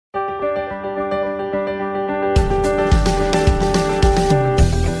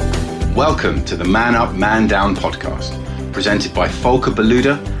Welcome to the Man Up, Man Down podcast, presented by Volker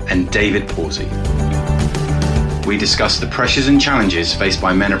Beluda and David Pawsey. We discuss the pressures and challenges faced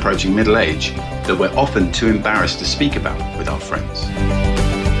by men approaching middle age that we're often too embarrassed to speak about with our friends.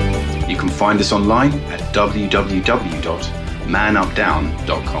 You can find us online at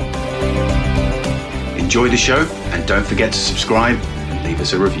www.manupdown.com. Enjoy the show and don't forget to subscribe and leave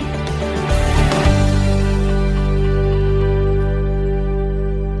us a review.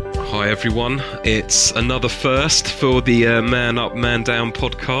 Hi everyone, it's another first for the Man Up, Man Down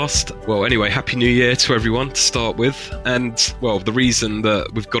podcast. Well, anyway, Happy New Year to everyone to start with. And, well, the reason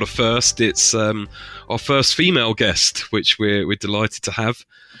that we've got a first, it's our first female guest, which we're delighted to have.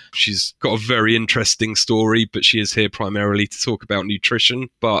 She's got a very interesting story, but she is here primarily to talk about nutrition.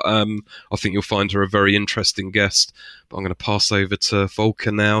 But I think you'll find her a very interesting guest. But I'm going to pass over to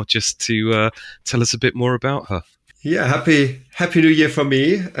Volker now just to tell us a bit more about her. Yeah, happy New Year from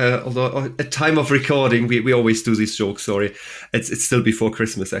me. Although at time of recording, we always do these jokes. Sorry, it's still before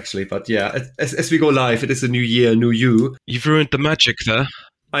Christmas actually. But yeah, as we go live, it is a new year, new you. You've ruined the magic there.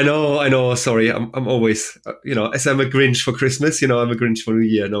 I know. Sorry, I'm always, as I'm a Grinch for Christmas, I'm a Grinch for New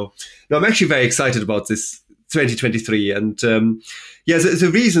Year. No, I'm actually very excited about this 2023, and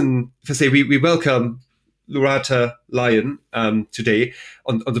the reason, if I say we welcome Lurata, Lyon, today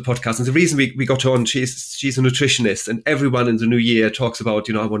on the podcast. And the reason we got her on, she's a nutritionist, and everyone in the new year talks about,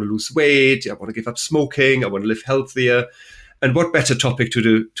 I want to lose weight, I want to give up smoking, I want to live healthier. And what better topic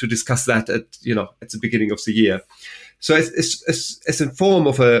to discuss that at the beginning of the year. So as a form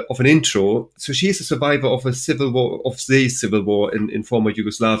of an intro, so she is a survivor of the civil war in former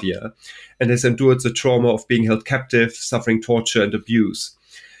Yugoslavia, and has endured the trauma of being held captive, suffering torture and abuse.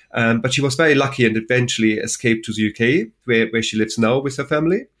 But she was very lucky and eventually escaped to the UK, where she lives now with her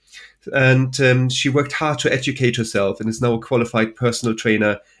family. And she worked hard to educate herself and is now a qualified personal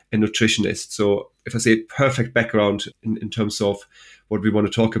trainer and nutritionist. So if I say perfect background in terms of what we want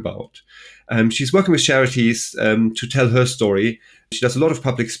to talk about. She's working with charities to tell her story. She does a lot of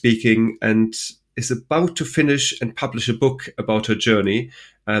public speaking and is about to finish and publish a book about her journey.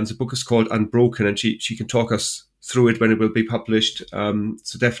 The book is called Unbroken, and she can talk us through it when it will be published.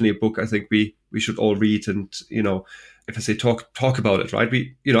 So definitely a book I think we should all read, and if I say talk about it, right?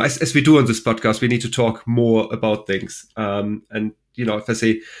 We as we do on this podcast, we need to talk more about things. And if I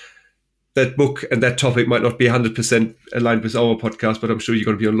say that book and that topic might not be 100% aligned with our podcast, but I'm sure you're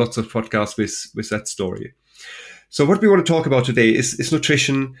going to be on lots of podcasts with that story. So what we want to talk about today is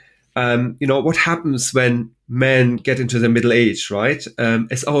nutrition. What happens when men get into their middle age, right?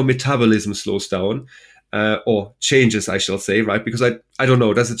 As our metabolism slows down, or changes, I shall say, right? Because I don't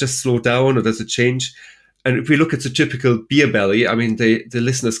know, does it just slow down or does it change? And if we look at the typical beer belly, I mean, the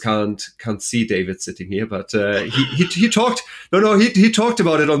listeners can't see David sitting here, but he talked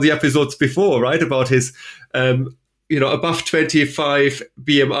about it on the episodes before, right? About his above 25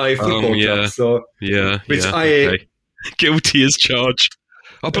 BMI football club. So okay. Guilty as charged.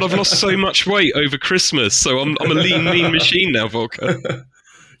 Oh, but I've lost so much weight over Christmas, so I'm a lean, mean machine now, Volker.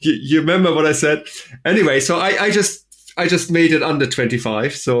 You remember what I said? Anyway, so I just made it under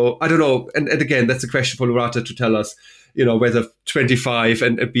 25. So I don't know. And again, that's a question for Lurata to tell us, whether 25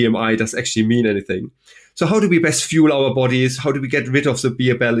 and a BMI does actually mean anything. So how do we best fuel our bodies? How do we get rid of the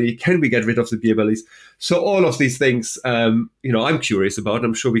beer belly? Can we get rid of the beer bellies? So all of these things, I'm curious about.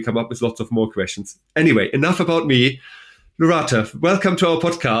 I'm sure we come up with lots of more questions. Anyway, enough about me. Lurata, welcome to our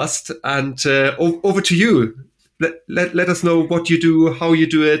podcast, and over to you. Let us know what you do, how you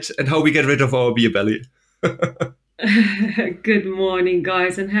do it, and how we get rid of our beer belly. Good morning,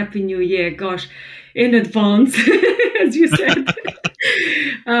 guys, and Happy New Year. Gosh, in advance, as you said.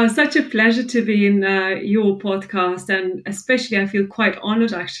 Such a pleasure to be in your podcast, and especially I feel quite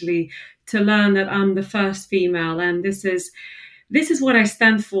honored actually to learn that I'm the first female, and this is what I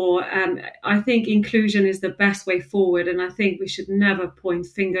stand for. I think inclusion is the best way forward, and I think we should never point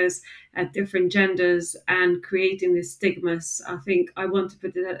fingers at different genders and creating these stigmas. I think I want to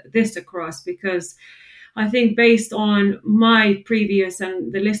put this across, because I think based on my previous,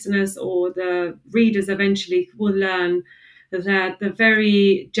 and the listeners or the readers eventually will learn that the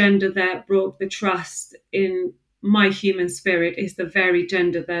very gender that broke the trust in my human spirit is the very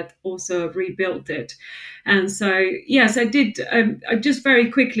gender that also rebuilt it. And so, yes, I did just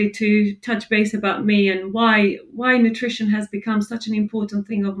very quickly to touch base about me and why nutrition has become such an important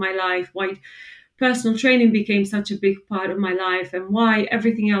thing of my life, why personal training became such a big part of my life, and why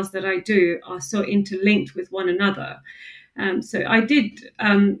everything else that I do are so interlinked with one another. So I did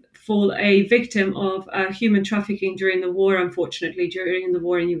fall a victim of human trafficking during the war, unfortunately, during the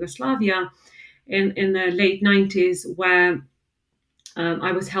war in Yugoslavia in the late 90s, where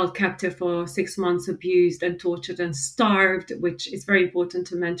I was held captive for 6 months, abused and tortured and starved, which is very important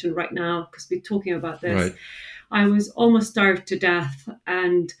to mention right now because we're talking about this. Right. I was almost starved to death.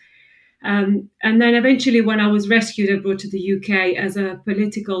 And then eventually, when I was rescued and brought to the UK as a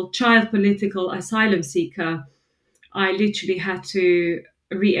child political asylum seeker, I literally had to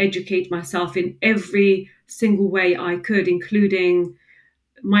re-educate myself in every single way I could, including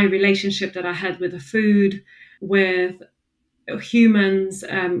my relationship that I had with the food, with humans,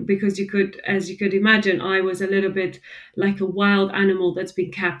 because as you could imagine, I was a little bit like a wild animal that's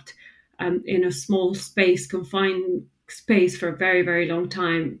been kept in a small space, confined space for a very, very long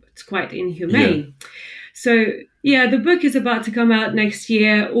time. It's quite inhumane. Yeah. So yeah, the book is about to come out next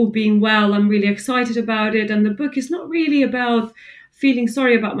year, all being well. I'm really excited about it. And the book is not really about feeling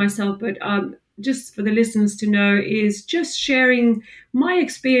sorry about myself, but just for the listeners to know, is just sharing my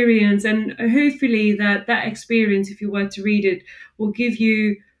experience, and hopefully that experience, if you were to read it, will give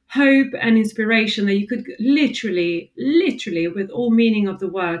you hope and inspiration that you could literally, with all meaning of the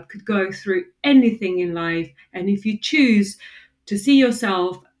word, could go through anything in life. And if you choose to see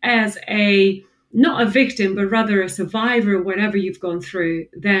yourself as not a victim, but rather a survivor of whatever you've gone through,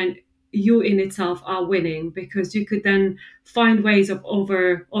 then you in itself are winning, because you could then find ways of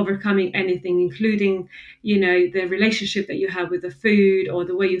overcoming anything, including, the relationship that you have with the food or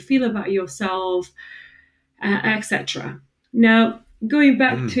the way you feel about yourself, etc. Now, going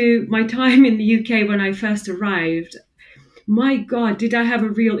back to my time in the UK when I first arrived, my God, did I have a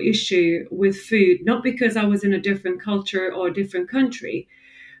real issue with food, not because I was in a different culture or a different country,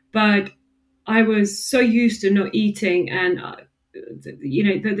 but I was so used to not eating, and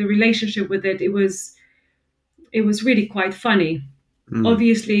the relationship with it was really quite funny.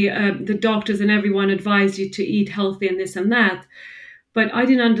 Obviously, the doctors and everyone advised you to eat healthy and this and that, but I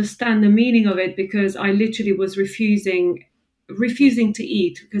didn't understand the meaning of it, because I literally was refusing to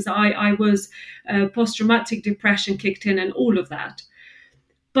eat, because I was post-traumatic depression kicked in and all of that.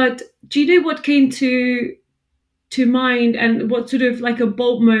 But do you know what came to mind, and what sort of like a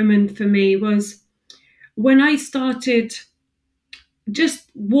bold moment for me was when I started just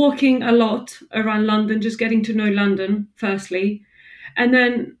walking a lot around London, just getting to know London firstly. And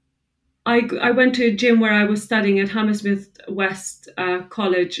then I went to a gym where I was studying at Hammersmith West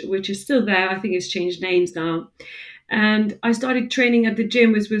College, which is still there. I think it's changed names now. And I started training at the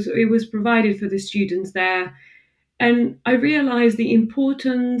gym, it was provided for the students there. And I realized the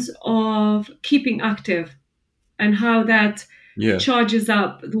importance of keeping active and how that charges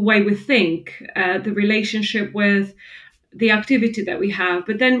up the way we think, the relationship with the activity that we have.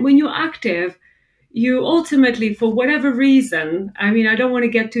 But then when you're active, you ultimately, for whatever reason, I mean, I don't want to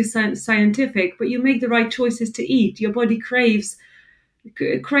get too scientific, but you make the right choices to eat. Your body craves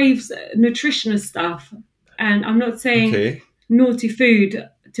nutritious stuff. And I'm not saying naughty food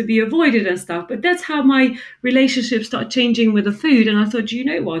to be avoided and stuff, but that's how my relationship started changing with the food. And I thought, you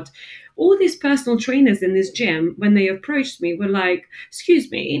know what? All these personal trainers in this gym, when they approached me, were like,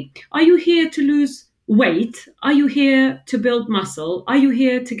 excuse me, are you here to lose weight? Are you here to build muscle? Are you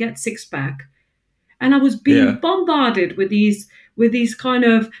here to get six-pack? And I was being bombarded with these kind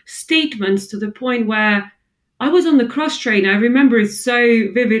of statements, to the point where I was on the cross trainer. I remember it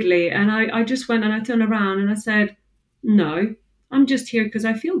so vividly. And I just went and I turned around and I said, no, I'm just here because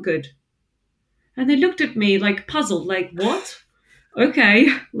I feel good. And they looked at me like puzzled, like, what? Okay,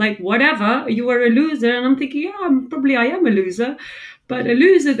 like whatever, you are a loser. And I'm thinking, yeah, I am a loser, but a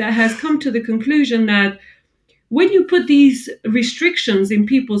loser that has come to the conclusion that when you put these restrictions in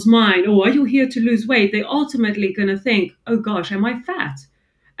people's mind, oh, are you here to lose weight? They're ultimately going to think, oh gosh, am I fat?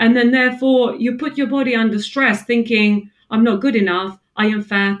 And then therefore you put your body under stress thinking, I'm not good enough. I am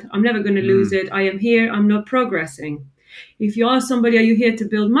fat. I'm never going to lose it. I am here. I'm not progressing. If you ask somebody, are you here to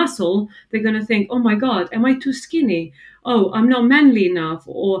build muscle? They're going to think, oh my God, am I too skinny? Oh, I'm not manly enough.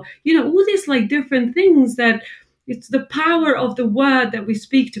 Or, all these like different things that it's the power of the word that we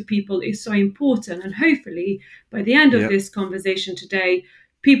speak to people is so important. And hopefully by the end of this conversation today,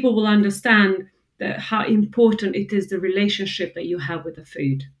 people will understand that how important it is, the relationship that you have with the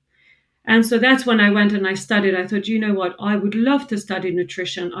food. And so that's when I went and I studied. I thought, you know what? I would love to study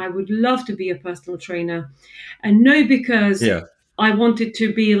nutrition. I would love to be a personal trainer. And no, because I wanted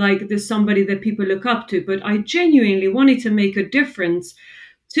to be like this somebody that people look up to, but I genuinely wanted to make a difference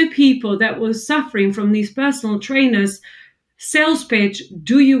to people that was suffering from these personal trainers' sales pitch.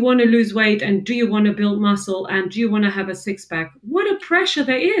 Do you want to lose weight? And do you want to build muscle? And do you want to have a six-pack? What a pressure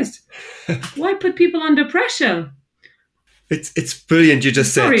there is. Why put people under pressure? It's brilliant. You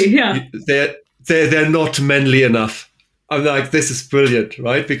just said they're not manly enough. I'm like, this is brilliant,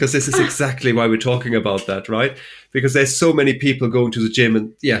 right? Because this is exactly why we're talking about that, right? Because there's so many people going to the gym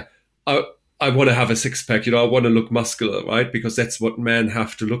and I want to have a six pack, I want to look muscular, right? Because that's what men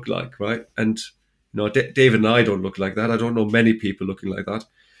have to look like, right? And, David and I don't look like that. I don't know many people looking like that.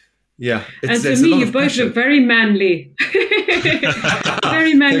 Yeah. And to me, you both look very manly.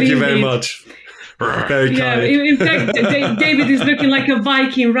 Very manly. Thank you very much. Very kind. In fact, David is looking like a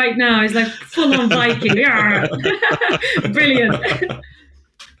Viking right now. He's like full on Viking. Brilliant.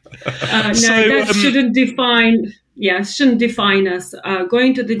 That shouldn't define. Shouldn't define us.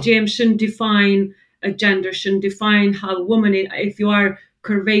 Going to the gym shouldn't define a gender. Shouldn't define how a woman. If you are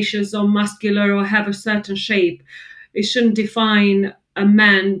curvaceous or muscular or have a certain shape, it shouldn't define a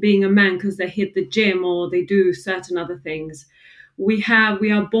man being a man because they hit the gym or they do certain other things. We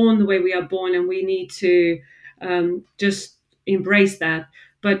are born the way we are born, and we need to just embrace that.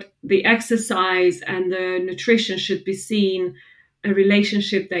 But the exercise and the nutrition should be seen a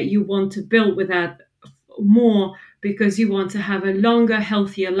relationship that you want to build with that more because you want to have a longer,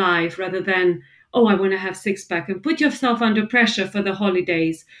 healthier life rather than, oh, I want to have six pack and put yourself under pressure for the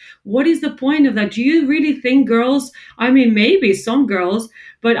holidays. What is the point of that? Do you really think girls, I mean, maybe some girls,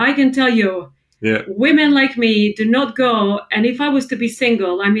 but I can tell you, women like me do not go. And if I was to be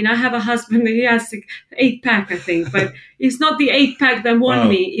single, I mean, I have a husband, he has 8-pack, I think, but it's not the 8-pack that won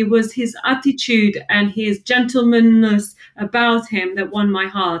me. It was his attitude and his gentlemanness about him that won my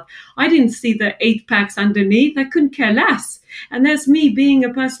heart. I didn't see the 8-packs underneath. I couldn't care less. And that's me being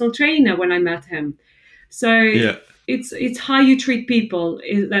a personal trainer when I met him. So it's how you treat people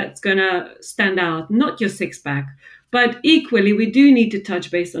that's going to stand out, not your 6-pack. But equally, we do need to touch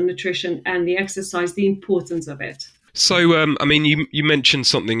base on nutrition and the exercise, the importance of it. So, I mean, you mentioned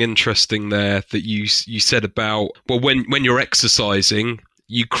something interesting there that you said about, well, when you're exercising,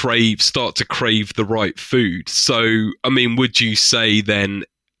 you start to crave the right food. So, I mean, would you say then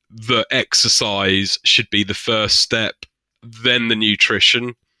that exercise should be the first step, then the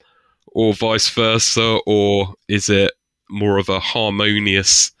nutrition, or vice versa, or is it more of a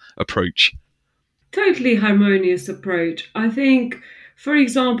harmonious approach? Totally harmonious approach. I think, for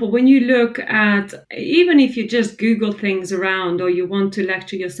example, when you look at, even if you just Google things around or you want to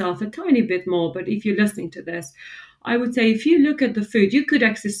lecture yourself a tiny bit more, but if you're listening to this, I would say if you look at the food, you could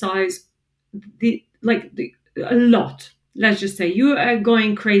exercise a lot. Let's just say you are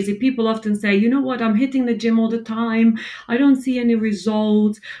going crazy. People often say, you know what, I'm hitting the gym all the time. I don't see any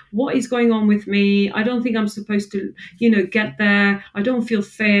results. What is going on with me? I don't think I'm supposed to, get there. I don't feel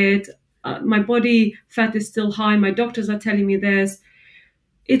fit. My body fat is still high. My doctors are telling me this.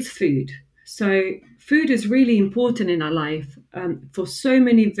 It's food. So food is really important in our life for so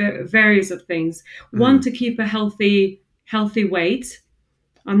many various of things. One, to keep a healthy weight.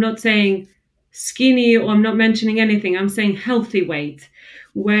 I'm not saying skinny or I'm not mentioning anything. I'm saying healthy weight,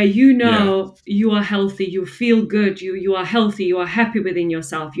 where you are healthy, you feel good, you are healthy, you are happy within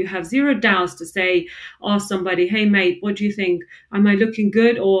yourself. You have zero doubts to ask somebody, hey mate, what do you think? Am I looking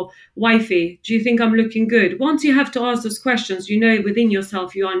good? Or wifey, do you think I'm looking good? Once you have to ask those questions, within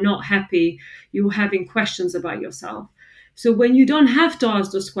yourself you are not happy, you're having questions about yourself. So when you don't have to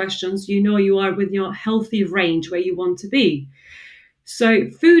ask those questions, you are within your healthy range where you want to be. So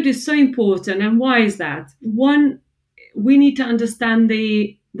food is so important. And why is that? One, we need to understand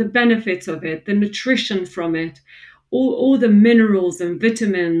the benefits of it, the nutrition from it, all the minerals and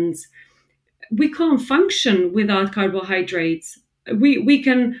vitamins. We can't function without carbohydrates. We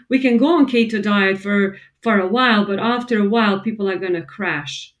can go on keto diet for a while, but after a while, people are going to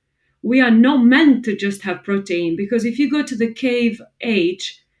crash. We are not meant to just have protein, because if you go to the cave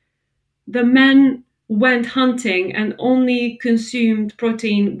age, the men went hunting and only consumed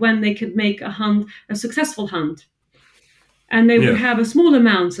protein when they could make a successful hunt. And they would have a small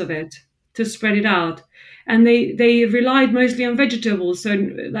amounts of it to spread it out. And they relied mostly on vegetables, so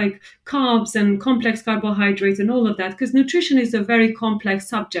like carbs and complex carbohydrates and all of that, because nutrition is a very complex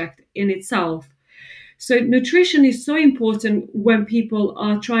subject in itself. So nutrition is so important when people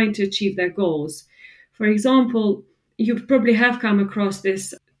are trying to achieve their goals. For example, you probably have come across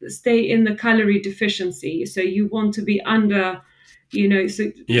this, stay in the calorie deficiency. So you want to be under,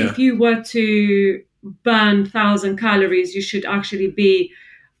 if you were to burn 1,000 calories, you should actually be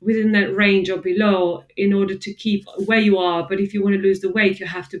within that range or below in order to keep where you are. But if you want to lose the weight, you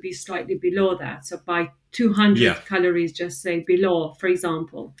have to be slightly below that. So by 200 calories, just say below, for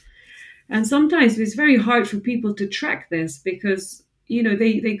example. And sometimes it's very hard for people to track this because,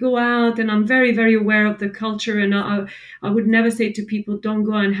 they go out, and I'm very, very aware of the culture. And I would never say to people, don't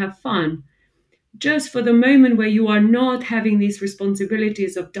go and have fun. Just for the moment where you are not having these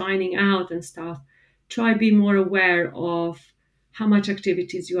responsibilities of dining out and stuff, try be more aware of how much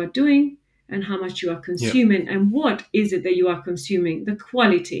activities you are doing and how much you are consuming, and what is it that you are consuming, the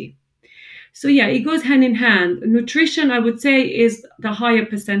quality. So yeah, it goes hand in hand. Nutrition, I would say, is the higher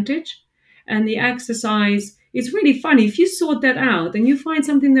percentage, and the exercise is really funny. If you sort that out and you find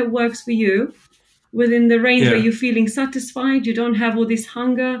something that works for you within the range where you're feeling satisfied, you don't have all this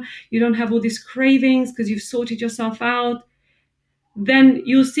hunger, you don't have all these cravings because you've sorted yourself out, then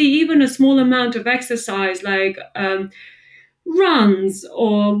you'll see even a small amount of exercise like runs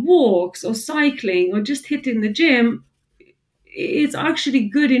or walks or cycling or just hitting the gym, it's actually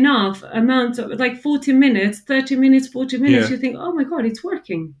good enough amount of like 40 minutes, 30 minutes, 40 minutes. You think, oh my God, it's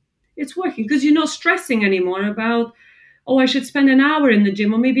working. It's working because you're not stressing anymore about, oh, I should spend an hour in the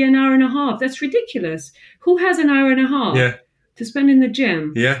gym or maybe an hour and a half. That's ridiculous. Who has an hour and a half to spend in the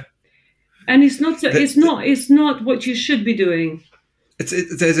gym? Yeah. And it's not what you should be doing.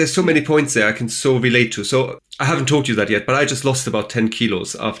 There's so many points there I can so relate to. So I haven't told you that yet, but I just lost about 10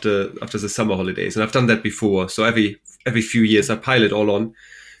 kilos after the summer holidays, and I've done that before. So every few years I pile it all on,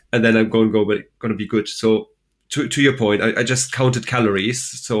 and then I'm going to be good. So to your point, I just counted calories.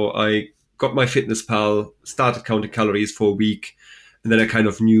 So I got my Fitness Pal, started counting calories for a week, and then I kind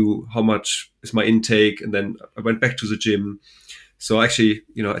of knew how much is my intake, and then I went back to the gym. So actually,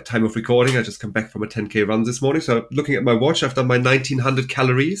 at time of recording, I just come back from a 10K run this morning. So looking at my watch, I've done my 1900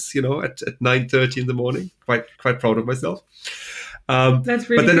 calories, at 9:30 in the morning. Quite proud of myself.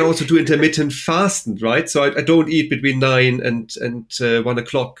 That's really but then good. I also do intermittent fasting, right? So I don't eat between 9 and 1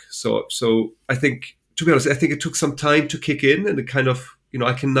 o'clock. So I think, to be honest, it took some time to kick in, and it kind of,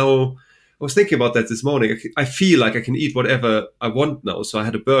 I can now. I was thinking about that this morning. I feel like I can eat whatever I want now. So I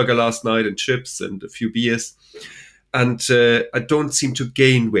had a burger last night and chips and a few beers. And I don't seem to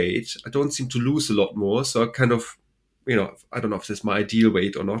gain weight. I don't seem to lose a lot more. So I kind of, I don't know if this is my ideal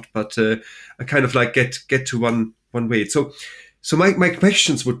weight or not, but I kind of like get to one weight. So my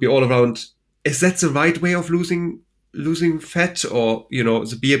questions would be all around: is that the right way of losing fat, or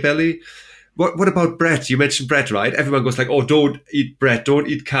the beer belly? What about bread? You mentioned bread, right? Everyone goes like, oh, don't eat bread, don't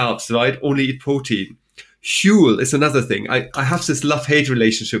eat carbs, right? Only eat protein. Huel is another thing. I have this love-hate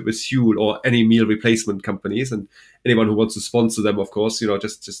relationship with Huel or any meal replacement companies, and anyone who wants to sponsor them, of course,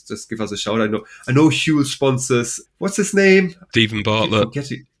 just give us a shout. I know Huel sponsors. What's his name? Stephen Bartlett.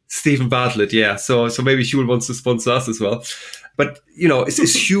 Stephen Bartlett, yeah. So maybe Huel wants to sponsor us as well. But is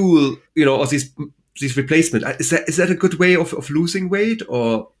Huel, or these replacement? Is that a good way of losing weight,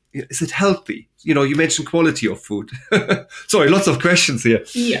 or is it healthy? You mentioned quality of food. Sorry, lots of questions here.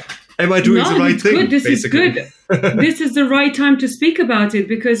 Yeah. Am I doing the right thing? Good. This basically? is good. This is the right time to speak about it,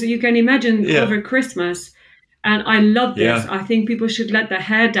 because you can imagine over Christmas, and I love this. I think people should let their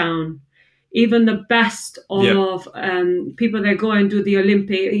hair down. Even the best of people that go and do the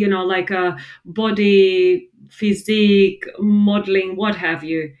Olympic, like a body, physique, modeling, what have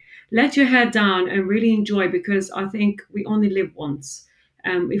you. Let your hair down and really enjoy, because I think we only live once.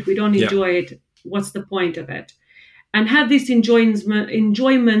 If we don't enjoy it, what's the point of it? And have these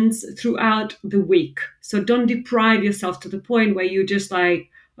enjoyments throughout the week. So don't deprive yourself to the point where you're just like,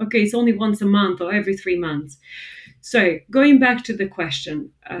 okay, it's only once a month or every 3 months. So going back to the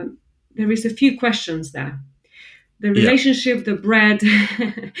question, there is a few questions there. The relationship, the bread,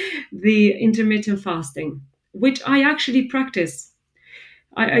 the intermittent fasting, which I actually practice.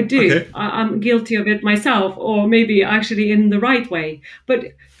 I do. Okay. I'm guilty of it myself, or maybe actually in the right way.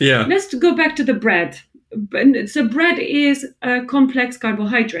 But let's go back to the bread. So bread is a complex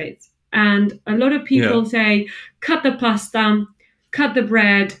carbohydrate, and a lot of people say, cut the pasta, cut the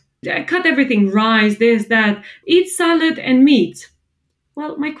bread, cut everything, rice, this, that, eat salad and meat.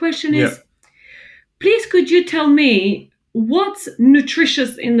 Well, my question is, please could you tell me what's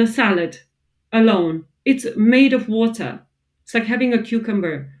nutritious in the salad alone? It's made of water. It's like having a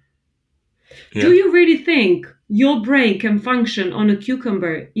cucumber. Do you really think your brain can function on a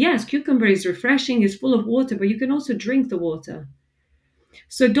cucumber? Yes, cucumber is refreshing, it's full of water, but you can also drink the water.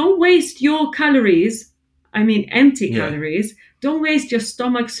 So don't waste your calories, empty calories. Don't waste your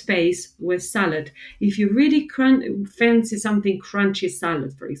stomach space with salad. If you really fancy something crunchy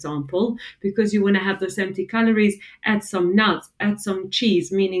salad, for example, because you want to have those empty calories, add some nuts, add some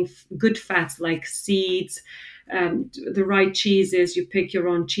cheese, meaning good fats like seeds, the right cheeses. You pick your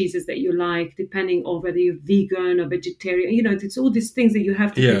own cheeses that you like, depending on whether you're vegan or vegetarian. It's all these things that you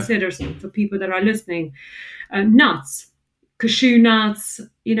have to consider for people that are listening. Nuts, cashew nuts,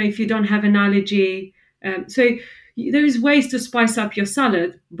 if you don't have an allergy. So there is ways to spice up your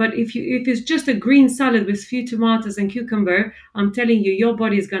salad, but if it's just a green salad with few tomatoes and cucumber, I'm telling you, your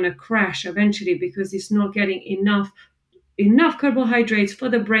body is going to crash eventually, because it's not getting enough enough carbohydrates for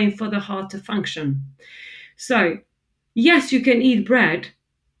the brain, for the heart to function. So, yes, you can eat bread,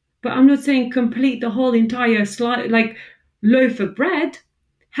 but I'm not saying complete the whole entire loaf of bread.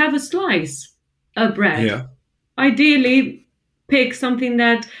 Have a slice of bread. Yeah. Ideally, pick something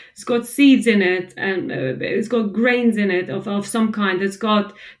that's got seeds in it and it's got grains in it of some kind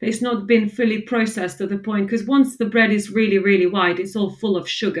that's not been fully processed to the point, because once the bread is really, really white, it's all full of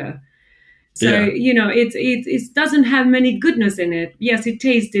sugar. So, it doesn't have many goodness in it. Yes, it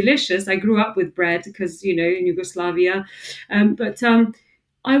tastes delicious. I grew up with bread because, in Yugoslavia. But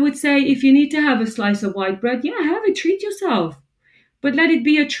I would say if you need to have a slice of white bread, have it, treat yourself. But let it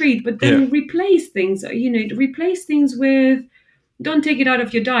be a treat. But then replace things, with, don't take it out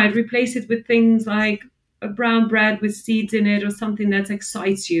of your diet. Replace it with things like a brown bread with seeds in it or something that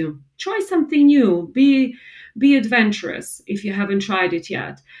excites you. Try something new. Be adventurous if you haven't tried it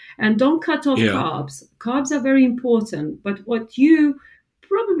yet. And don't cut off carbs. Carbs are very important. But what you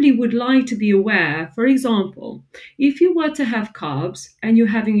probably would like to be aware, for example, if you were to have carbs and you're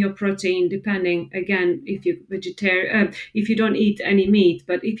having your protein, depending, again, if you're vegetarian, if you don't eat any meat,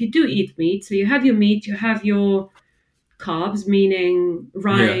 but if you do eat meat, so you have your meat, you have your carbs, meaning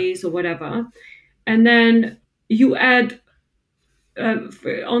rice or whatever, and then you add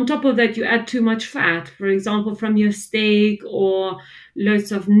on top of that, you add too much fat, for example, from your steak, or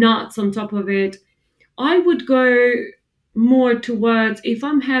loads of nuts on top of it. I would go more towards, if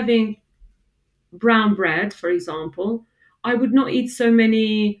I'm having brown bread, for example, I would not eat so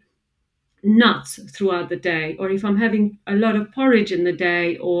many nuts throughout the day. Or if I'm having a lot of porridge in the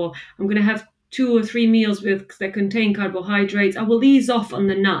day, or I'm going to have 2 or 3 meals that contain carbohydrates, I will ease off on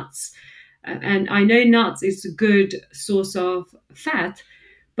the nuts. And I know nuts is a good source of fat,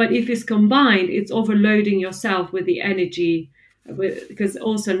 but if it's combined, it's overloading yourself with the energy, because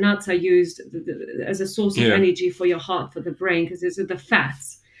also nuts are used as a source of energy for your heart, for the brain, because these are the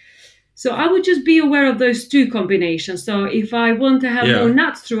fats. So I would just be aware of those two combinations. So if I want to have more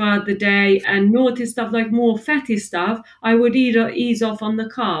nuts throughout the day and naughty stuff, like more fatty stuff, I would either ease off on the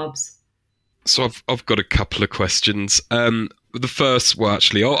carbs. So I've got a couple of questions. The first, well,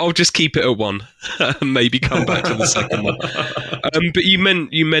 actually, I'll just keep it at one, and maybe come back to the second one. But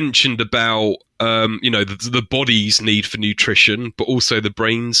you mentioned about the body's need for nutrition, but also the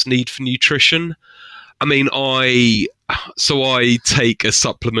brain's need for nutrition. I mean, I take a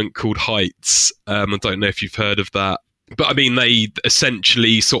supplement called Heights. I don't know if you've heard of that, but I mean, they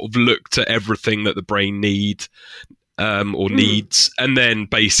essentially sort of looked at everything that the brain needs, and then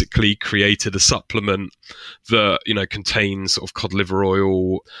basically created a supplement that, contains sort of cod liver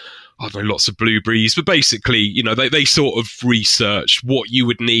oil, I don't know, lots of blueberries, but basically, they sort of researched what you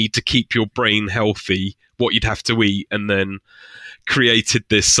would need to keep your brain healthy, what you'd have to eat, and then created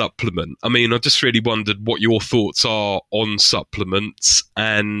this supplement. I mean, I just really wondered what your thoughts are on supplements,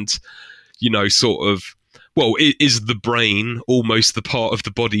 and, sort of, well, is the brain almost the part of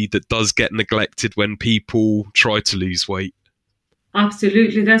the body that does get neglected when people try to lose weight?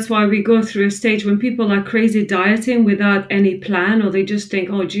 Absolutely. That's why we go through a stage when people are crazy dieting without any plan, or they just think,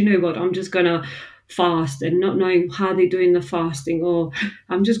 oh, do you know what? I'm just going to fast, and not knowing how they're doing the fasting, or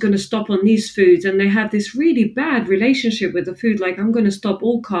I'm just going to stop on these foods. And they have this really bad relationship with the food. Like, I'm going to stop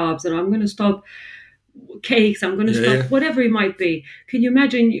all carbs, and I'm going to stop cakes, I'm going to stop whatever it might be. Can you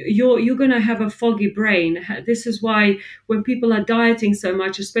imagine? You're going to have a foggy brain. This is why when people are dieting so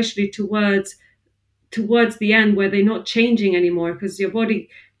much, especially towards the end, where they're not changing anymore, because your body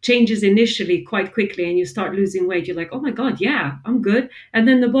changes initially quite quickly and you start losing weight, you're like, oh my God, yeah, I'm good. And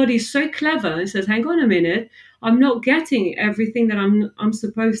then the body's so clever and says, hang on a minute, I'm not getting everything that I'm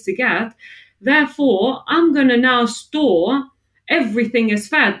supposed to get. Therefore, I'm going to now store everything as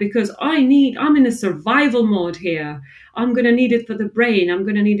fat, because I'm in a survival mode here. I'm going to need it for the brain. I'm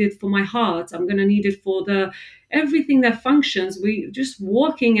going to need it for my heart. I'm going to need it for everything that functions. We just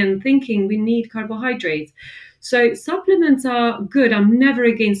walking and thinking, we need carbohydrates. So supplements are good. I'm never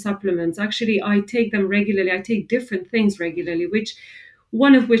against supplements. Actually, I take them regularly. I take different things regularly,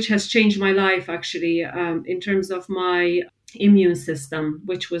 one of which has changed my life, actually, in terms of my immune system,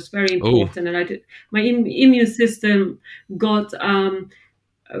 which was very important. And my immune system got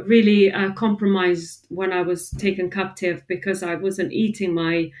really compromised when I was taken captive, because I wasn't eating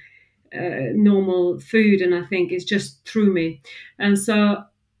my normal food, and I think it's just through me. And so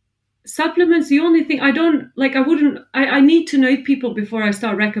supplements, the only thing I need to know people before I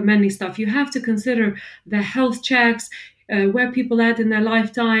start recommending stuff. You have to consider the health checks, where people at in their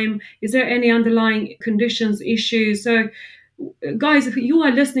lifetime. Is there any underlying conditions, issues? So guys, if you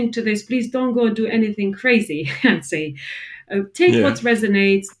are listening to this, please don't go do anything crazy, I'd say. Take what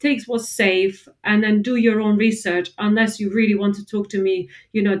resonates, take what's safe, and then do your own research. Unless you really want to talk to me,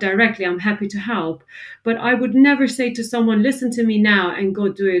 directly, I'm happy to help. But I would never say to someone, listen to me now and go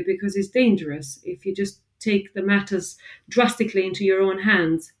do it, because it's dangerous. If you just take the matters drastically into your own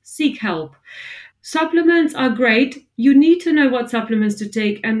hands, seek help. Supplements are great. You need to know what supplements to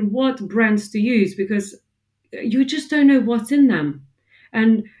take and what brands to use, because you just don't know what's in them.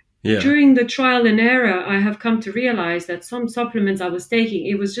 And during the trial and error, I have come to realize that some supplements I was taking,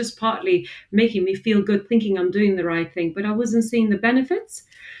 it was just partly making me feel good, thinking I'm doing the right thing, but I wasn't seeing the benefits.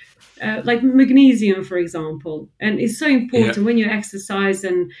 Like magnesium, for example. And it's so important when you exercise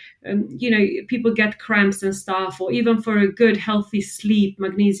and, people get cramps and stuff, or even for a good, healthy sleep,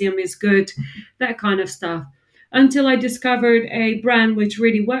 magnesium is good, that kind of stuff. Until I discovered a brand which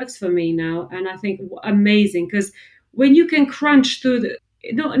really works for me now. And I think amazing, because when you can crunch through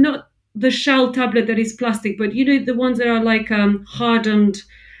not the shell tablet that is plastic, but the ones that are like hardened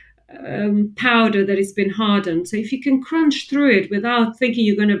powder that has been hardened. So if you can crunch through it without thinking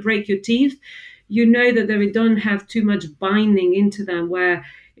you're going to break your teeth, you know that they don't have too much binding into them, where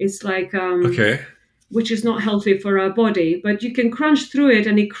it's like which is not healthy for our body. But you can crunch through it,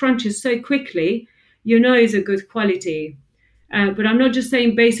 and it crunches so quickly, it's a good quality. But I'm not just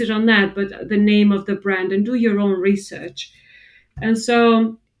saying base it on that, but the name of the brand, and do your own research. And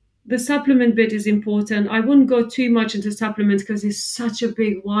so the supplement bit is important. I wouldn't go too much into supplements because it's such a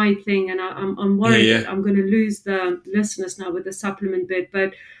big, wide thing. And I'm worried that I'm going to lose the listeners now with the supplement bit.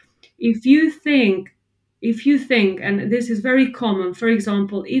 But if you think, and this is very common, for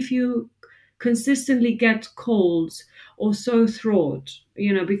example, if you consistently get colds or sore throat,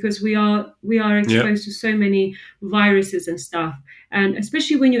 because we are exposed to so many viruses and stuff. And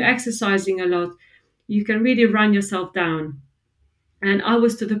especially when you're exercising a lot, you can really run yourself down. And I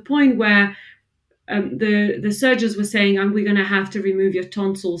was to the point where the surgeons were saying, we're going to have to remove your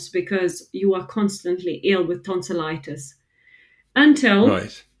tonsils because you are constantly ill with tonsillitis. Until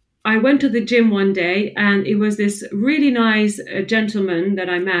I went to the gym one day, and it was this really nice gentleman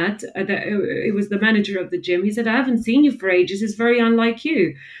that I met. It was the manager of the gym. He said, I haven't seen you for ages. It's very unlike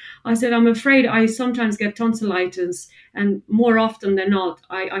you. I said, I'm afraid I sometimes get tonsillitis, and more often than not,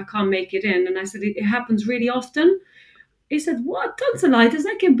 I can't make it in. And I said, it happens really often. He said, what, tonsillitis?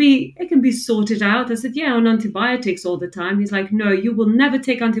 It can be sorted out. I said, yeah, on antibiotics all the time. He's like, no, you will never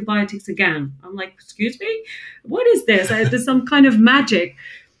take antibiotics again. I'm like, excuse me? What is this? There's some kind of magic.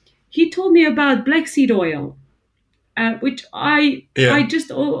 He told me about black seed oil, which you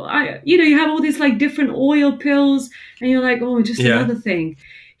have all these like different oil pills, and you're like, oh, just another thing.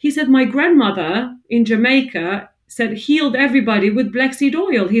 He said, my grandmother in Jamaica said healed everybody with black seed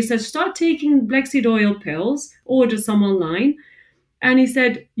oil. He said, start taking black seed oil pills, order some online. And he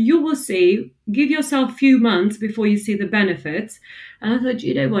said, you will see, give yourself a few months before you see the benefits. And I thought,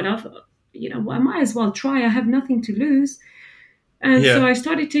 you know what, I might as well try. I have nothing to lose. And so I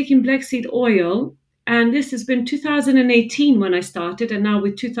started taking black seed oil. And this has been 2018 when I started, and now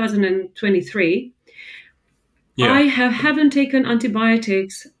with 2023, I haven't taken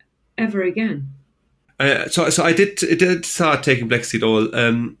antibiotics ever again. So I did start taking black seed oil.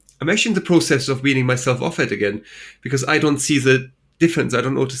 I'm actually in the process of weaning myself off it again, because I don't see the difference. I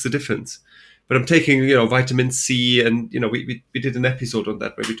don't notice the difference. But I'm taking, vitamin C, and we did an episode on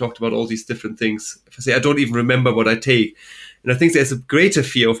that where we talked about all these different things. If I say I don't even remember what I take, and I think there's a greater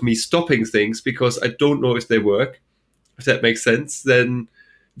fear of me stopping things because I don't know if they work. If that makes sense, then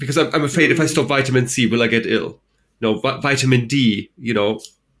because I'm afraid if I stop vitamin C, will I get ill? No, vitamin D,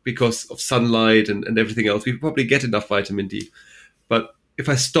 because of sunlight and everything else, we probably get enough vitamin D. But if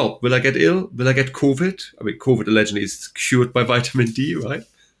I stop, will I get ill? Will I get COVID? I mean, COVID allegedly is cured by vitamin D, right?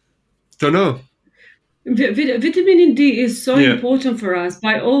 Don't know. Vitamin D is so important for us.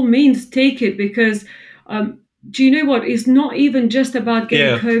 By all means, take it, because do you know what? It's not even just about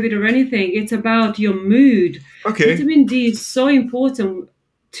getting COVID or anything. It's about your mood. Okay. Vitamin D is so important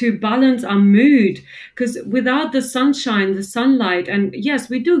to balance our mood, because without the sunshine, the sunlight, and yes,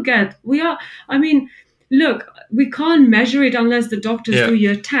 we can't measure it unless the doctors do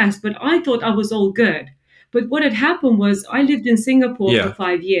your test. But I thought I was all good. But what had happened was I lived in Singapore for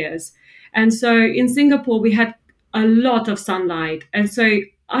 5 years. And so in Singapore, we had a lot of sunlight. And so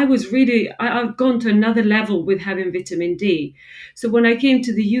I've gone to another level with having vitamin D. So when I came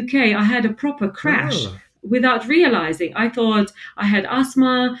to the UK, I had a proper crash without realizing. I thought I had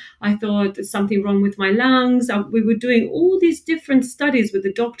asthma. I thought there's something wrong with my lungs. We were doing all these different studies with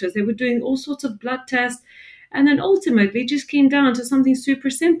the doctors. They were doing all sorts of blood tests. And then ultimately it just came down to something super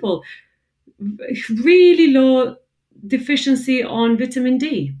simple. Really low deficiency on vitamin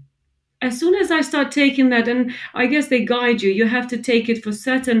D. as soon as I start taking that, and I guess they guide you, you have to take it for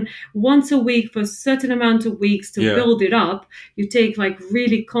once a week for a certain amount of weeks to build it up. You take like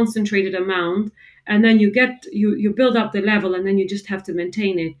really concentrated amount, and then you build up the level, and then you just have to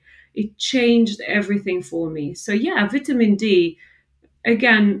maintain it. It changed everything for me. So yeah, vitamin D,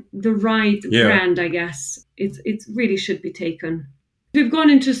 again, the right brand, I guess. It really should be taken. We've gone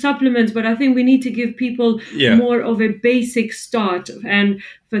into supplements, but I think we need to give people more of a basic start, and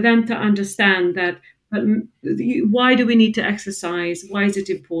for them to understand that why do we need to exercise? Why is it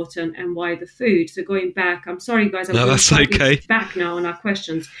important? And why the food? So going back, I'm sorry, guys, I'm going back now on our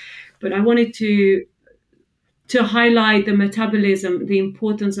questions, but I wanted to highlight the metabolism, the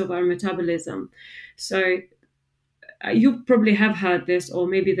importance of our metabolism. So you probably have heard this, or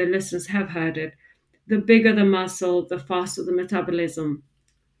maybe the listeners have heard it. The bigger the muscle, the faster the metabolism.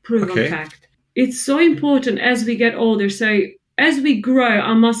 Proven fact. It's so important as we get older. So as we grow,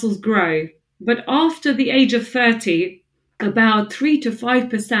 our muscles grow. But after the age of 30, about 3 to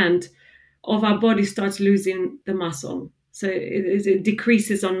 5% of our body starts losing the muscle. So it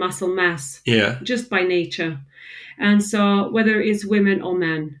decreases on muscle mass just by nature. And so whether it's women or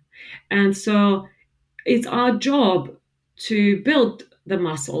men. And so it's our job to build the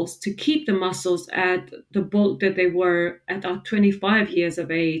muscles, to keep the muscles at the bulk that they were at our 25 years of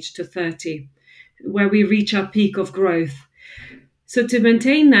age to 30, where we reach our peak of growth. So to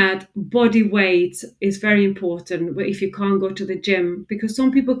maintain that, body weight is very important if you can't go to the gym, because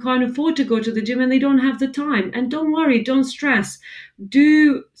some people can't afford to go to the gym and they don't have the time. And don't worry, don't stress.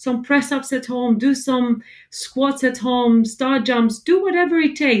 Do some press-ups at home, do some squats at home, star jumps, do whatever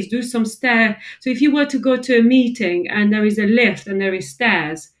it takes, do some stairs. So if you were to go to a meeting and there is a lift and there is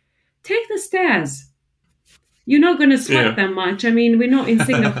stairs, take the stairs. You're not going to sweat that much. I mean, we're not in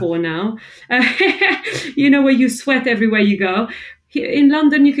Singapore now, where you sweat everywhere you go. Here in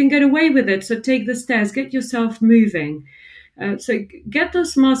London, you can get away with it. So take the stairs, get yourself moving. So get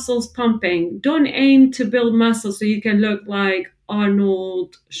those muscles pumping. Don't aim to build muscle so you can look like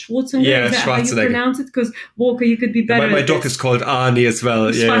Arnold Schwarzenegger. Yeah, is that Schwarzenegger. How you pronounce it? Because Walker, you could be better. My dog is called Arnie as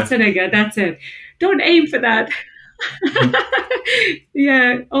well. Schwarzenegger, that's it. Don't aim for that.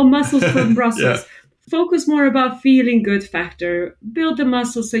 Or muscles from Brussels. Focus more about feeling good factor. Build the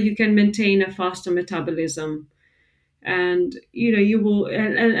muscle so you can maintain a faster metabolism. And you will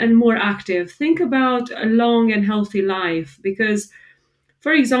and more active. Think about a long and healthy life, because,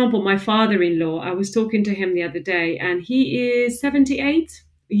 for example, my father-in-law, I was talking to him the other day, and he is 78.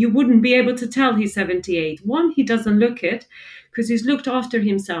 You wouldn't be able to tell he's 78. One, he doesn't look it, because he's looked after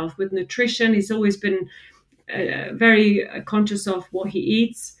himself with nutrition. He's always been very conscious of what he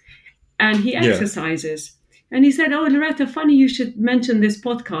eats, and he exercises. And he said, "Oh, Lurata, funny you should mention this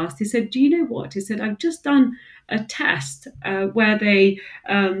podcast." He said, "Do you know what?" He said, "I've just done a test where they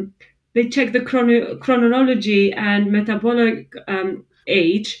check the chronology and metabolic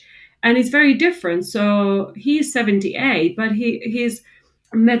age, and it's very different. So he's 78, but his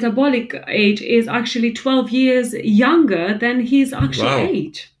metabolic age is actually 12 years younger than his actual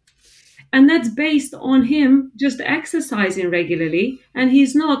age. And that's based on him just exercising regularly, and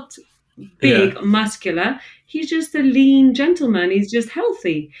he's not big, muscular. He's just a lean gentleman. He's just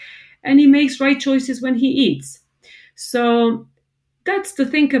healthy, and he makes right choices when he eats. So that's to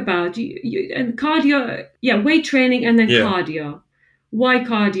think about. And cardio, weight training, and then cardio. Why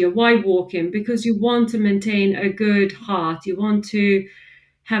cardio? Why walking? Because you want to maintain a good heart. You want to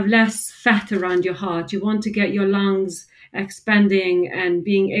have less fat around your heart. You want to get your lungs expanding and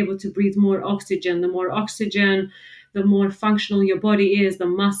being able to breathe more oxygen. The more oxygen, the more functional your body is, the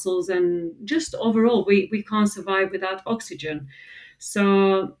muscles, and just overall, we can't survive without oxygen.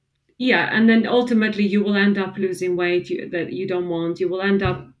 So, and then ultimately you will end up losing weight that you don't want. You will end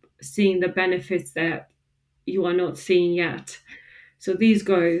up seeing the benefits that you are not seeing yet. So these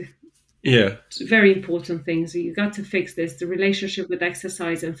go very important things. You got to fix this, the relationship with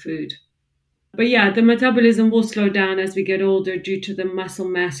exercise and food. But the metabolism will slow down as we get older due to the muscle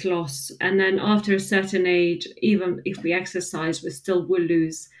mass loss. And then after a certain age, even if we exercise, we still will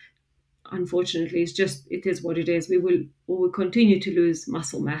lose. Unfortunately, it is what it is. We will continue to lose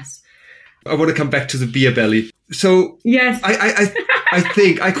muscle mass. I want to come back to the beer belly. So yes, I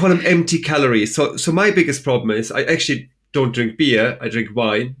think I call them empty calories. So my biggest problem is I actually don't drink beer. I drink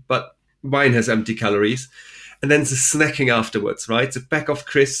wine, but wine has empty calories. And then the snacking afterwards, right? The bag of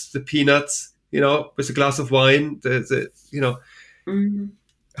crisps, the peanuts, with a glass of wine,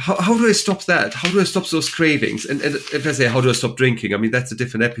 How do I stop that? How do I stop those cravings? And if I say, how do I stop drinking? I mean, that's a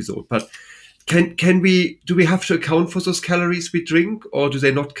different episode. But do we have to account for those calories we drink, or do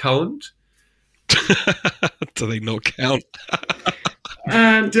they not count? Do they not count? Do you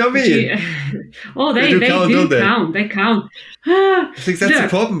know what I mean? They do count. They count. I think that's the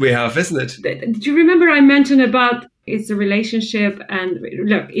problem we have, isn't it? Do you remember I mentioned about it's a relationship? And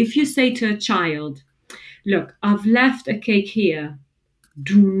look, if you say to a child, look, I've left a cake here,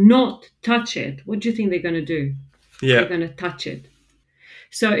 do not touch it. What do you think they're going to do? Yeah. They're going to touch it.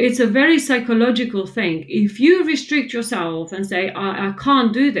 So it's a very psychological thing. If you restrict yourself and say, I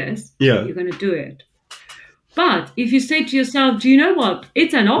can't do this, you're going to do it. But if you say to yourself, do you know what?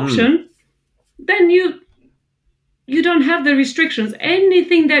 It's an option, then you don't have the restrictions.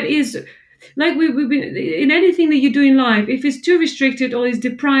 Anything that is, like we've been, in anything that you do in life, if it's too restricted or is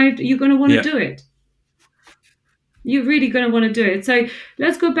deprived, you're going to want to do it. You're really going to want to do it. So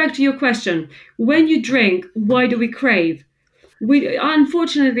let's go back to your question. When you drink, why do we crave?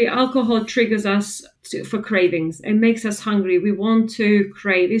 Unfortunately, alcohol triggers us for cravings. It makes us hungry. We want to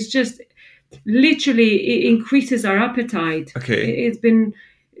crave. It's just literally it increases our appetite. Okay.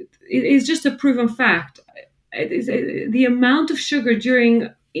 It's just a proven fact. The amount of sugar during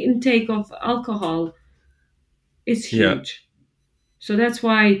intake of alcohol is huge. So that's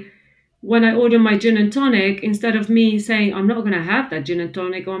why when I order my gin and tonic, instead of me saying I'm not going to have that gin and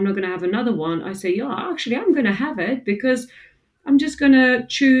tonic or I'm not going to have another one, I say, actually I'm going to have it because I'm just going to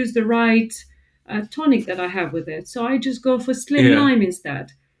choose the right tonic that I have with it. So I just go for slim lime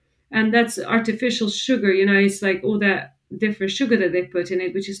instead. And that's artificial sugar. It's like all that different sugar that they put in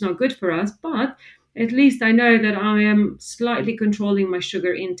it, which is not good for us. But at least I know that I am slightly controlling my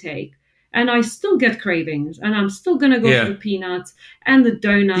sugar intake. And I still get cravings. And I'm still going to go for the peanuts and the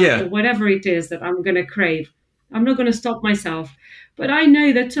donut or whatever it is that I'm going to crave. I'm not going to stop myself. But I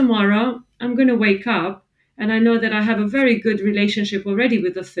know that tomorrow I'm going to wake up and I know that I have a very good relationship already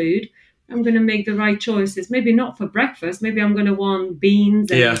with the food. I'm going to make the right choices. Maybe not for breakfast. Maybe I'm going to want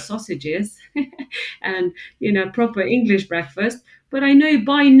beans and sausages and, proper English breakfast. But I know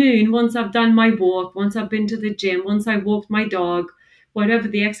by noon, once I've done my walk, once I've been to the gym, once I walked my dog, whatever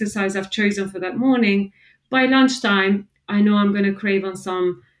the exercise I've chosen for that morning, by lunchtime, I know I'm going to crave on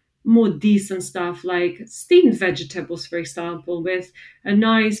some more decent stuff like steamed vegetables, for example, with a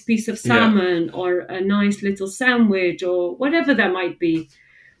nice piece of salmon or a nice little sandwich or whatever that might be.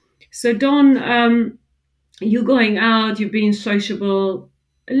 So don't, you're going out, you're being sociable,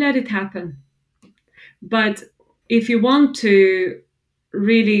 let it happen. But if you want to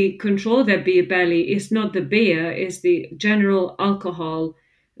really control that beer belly, it's not the beer, it's the general alcohol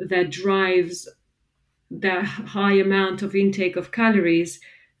that drives the high amount of intake of calories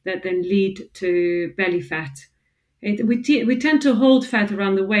that then lead to belly fat. We tend to hold fat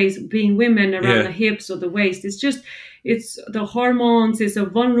around the waist, being women around the hips or the waist. It's the hormones, it's a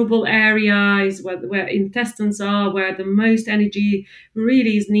vulnerable area, is where intestines are, where the most energy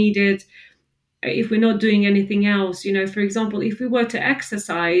really is needed. If we're not doing anything else, for example, if we were to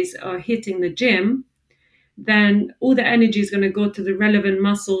exercise or hitting the gym, then all the energy is going to go to the relevant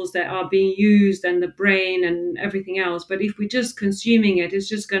muscles that are being used and the brain and everything else. But if we're just consuming it, it's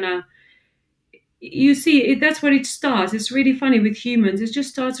just going to, you see, that's where it starts. It's really funny with humans. It just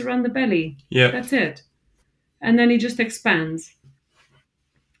starts around the belly. Yeah. That's it. And then it just expands.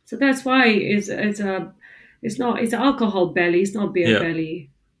 So that's why it's alcohol belly. It's not beer belly.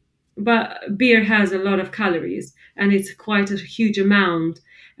 But beer has a lot of calories and it's quite a huge amount.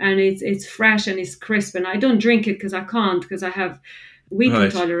 And it's fresh and it's crisp. And I don't drink it because I can't, because I have wheat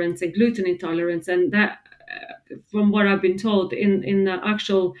intolerance and gluten intolerance. And that, from what I've been told, in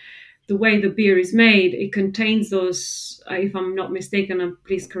the way the beer is made, it contains those, if I'm not mistaken, and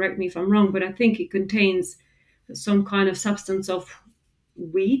please correct me if I'm wrong, but I think it contains some kind of substance of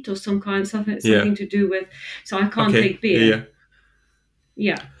wheat or something to do with, so I can't take beer.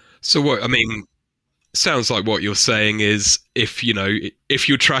 Yeah. So what, I mean, sounds like what you're saying is if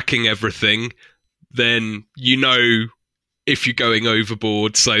you're tracking everything, then if you're going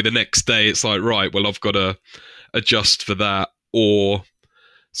overboard, so the next day it's like, right, well, I've got to adjust for that. Or,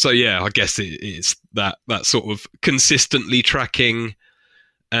 so yeah, I guess it's that sort of consistently tracking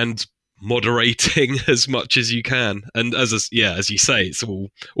and moderating as much as you can. And as you say, it's all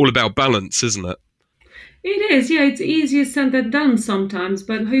about balance, isn't it? It is, yeah. It's easier said than done sometimes,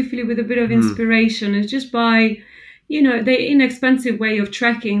 but hopefully with a bit of inspiration. It's just by, the inexpensive way of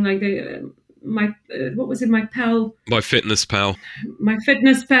tracking, like my Pal? My Fitness Pal. My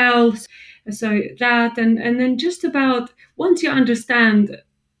Fitness Pal. So that, and then just about, once you understand,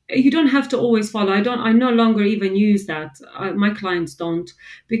 you don't have to always follow. I no longer even use that. My clients don't,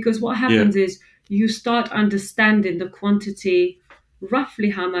 because what happens is you start understanding the quantity, roughly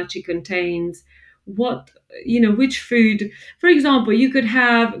how much it contains, which food. For example, you could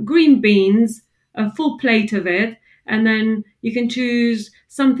have green beans, a full plate of it, And then you can choose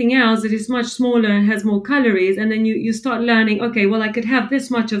something else that is much smaller and has more calories. And then you start learning, okay, well, I could have this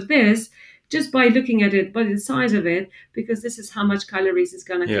much of this just by looking at it, by the size of it, because this is how much calories it's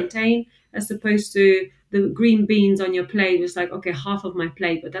going to contain, as opposed to the green beans on your plate. It's like, okay, half of my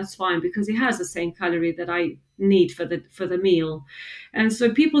plate, but that's fine because it has the same calorie that I need for the meal. And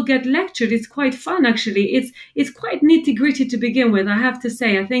so people get lectured. It's quite fun, actually. It's quite nitty gritty to begin with, I have to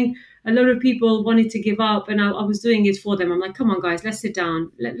say. I think a lot of people wanted to give up, and I was doing it for them. I'm like, come on, guys, let's sit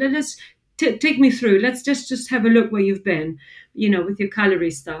down. Let's take me through. Let's just have a look where you've been, with your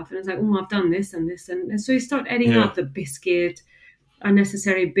calorie stuff. And it's like, oh, I've done this and this. And so you start adding up the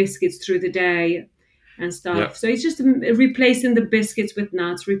unnecessary biscuits through the day and stuff. Yeah. So it's just replacing the biscuits with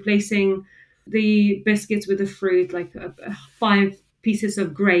nuts, replacing the biscuits with the fruit, like 5 pieces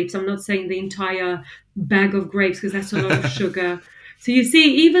of grapes. I'm not saying the entire bag of grapes because that's a lot of sugar. So you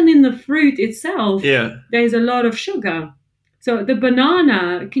see, even in the fruit itself, there's a lot of sugar. So the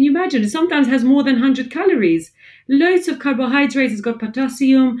banana, can you imagine? It sometimes has more than 100 calories. Loads of carbohydrates, it's got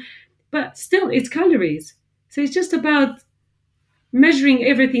potassium, but still it's calories. So it's just about measuring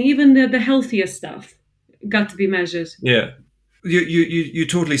everything, even the healthier stuff got to be measured. Yeah. You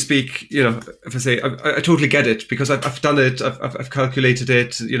totally speak, if I say, I totally get it, because I've done it, I've calculated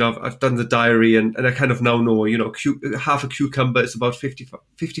it, I've done the diary, and I kind of now know, half a cucumber is about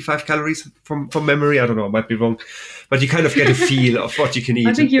 55 calories from memory. I don't know, I might be wrong, but you kind of get a feel of what you can eat.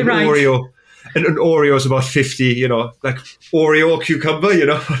 I think you're right. An Oreo is about 50, like Oreo or cucumber,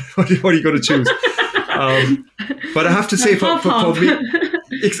 what are you going to choose? But I have to say, for me,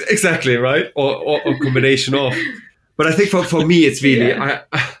 exactly, right? Or a combination of. But I think for me, it's really, I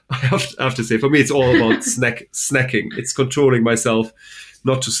have to say, for me, it's all about snacking. It's controlling myself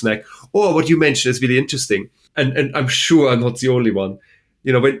not to snack. Or what you mentioned is really interesting. And I'm sure I'm not the only one.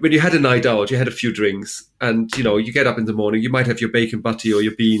 When you had a night out, you had a few drinks, and, you get up in the morning, you might have your bacon butty or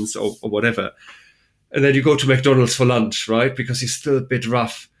your beans or whatever. And then you go to McDonald's for lunch, right? Because you're still a bit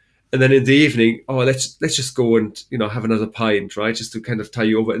rough. And then in the evening, let's just go and, have another pint, right? Just to kind of tie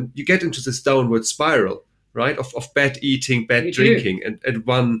you over. And you get into this downward spiral, right? Of bad eating, bad drinking.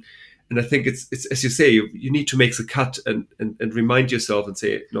 And I think it's as you say, you need to make the cut and remind yourself and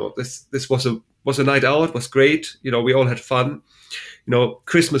say, no, this was a night out, was great. We all had fun.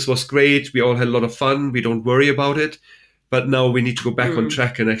 Christmas was great. We all had a lot of fun. We don't worry about it. But now we need to go back on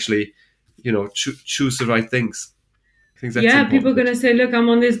track and actually, choose the right things. I think that's important. People are going to say, look, I'm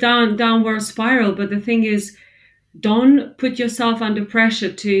on this downward spiral. But the thing is, don't put yourself under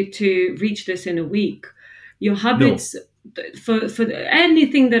pressure to reach this in a week. Your habits, for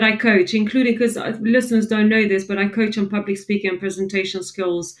anything that I coach, including, because listeners don't know this, but I coach on public speaking and presentation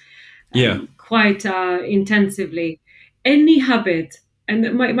skills quite intensively. Any habit,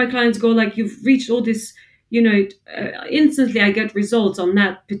 and my clients go like, you've reached all this, instantly I get results on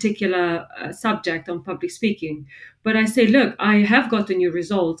that particular subject on public speaking. But I say, look, I have gotten you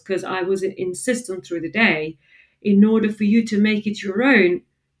results because I was insistent through the day. In order for you to make it your own,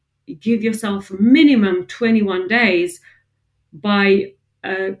 give yourself minimum 21 days by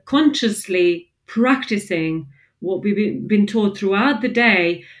consciously practicing what we've been taught throughout the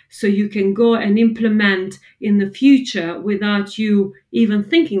day, so you can go and implement in the future without you even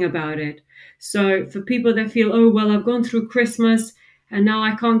thinking about it. So for people that feel, oh, well, I've gone through Christmas and now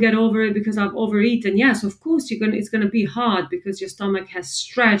I can't get over it because I've overeaten. Yes, of course, it's going to be hard because your stomach has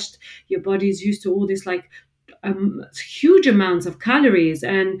stretched. Your body's used to all this huge amounts of calories,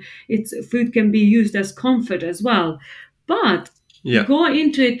 and food can be used as comfort as well. But go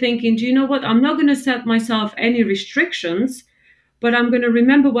into it thinking, do you know what? I'm not going to set myself any restrictions, but I'm going to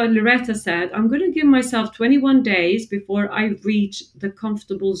remember what Lurata said. I'm going to give myself 21 days before I reach the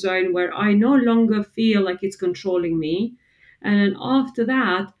comfortable zone where I no longer feel like it's controlling me. And then after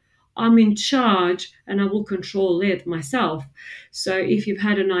that, I'm in charge and I will control it myself. So if you've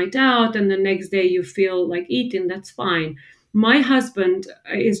had a night out and the next day you feel like eating, that's fine. My husband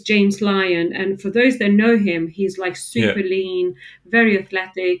is James Lyon, and for those that know him, he's like super lean, very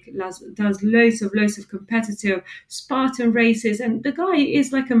athletic, does loads of competitive Spartan races, and the guy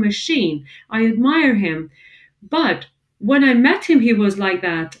is like a machine. I admire him. But when I met him, he was like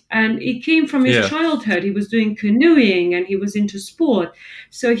that. And it came from his childhood. He was doing canoeing and he was into sport.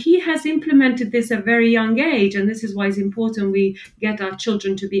 So he has implemented this at a very young age. And this is why it's important we get our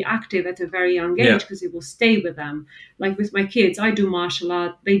children to be active at a very young age, because it will stay with them. Like with my kids, I do martial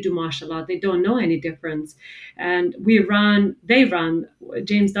art, they do martial art. They don't know any difference. And they run.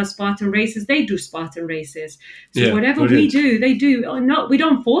 James does Spartan races, they do Spartan races. So whatever we do, they do. We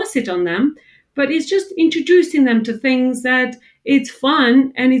don't force it on them. But it's just introducing them to things that it's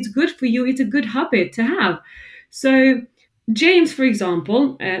fun and it's good for you. It's a good habit to have. So James, for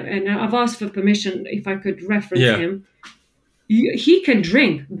example, and I've asked for permission if I could reference him. He can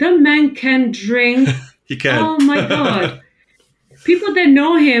drink. The man can drink. He can. Oh my God. People that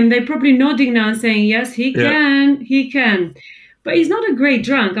know him, they're probably nodding now and saying, yes, he can. He can. But he's not a great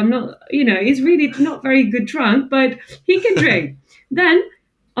drunk. I'm not, he's really not very good drunk, but he can drink. Then,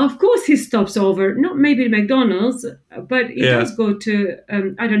 of course, he stops over, not maybe McDonald's, but he does go to,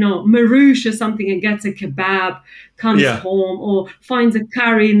 I don't know, Marouche or something and gets a kebab, comes home, or finds a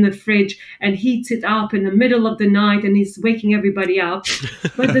curry in the fridge and heats it up in the middle of the night and he's waking everybody up.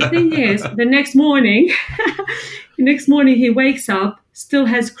 But the thing is, the next morning he wakes up, still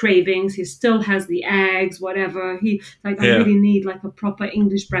has cravings, he still has the eggs, whatever. I really need like a proper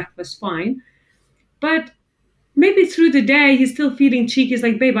English breakfast, fine. But maybe through the day, he's still feeling cheeky. He's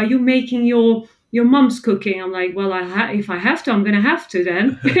like, babe, are you making your mum's cooking? I'm like, well, if I have to, I'm going to have to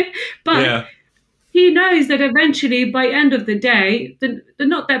then. But he knows that eventually, by end of the day,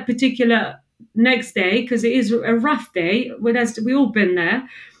 not that particular next day, because it is a rough day, we all been there.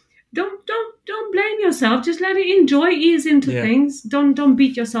 Don't blame yourself. Just let it ease into things. Don't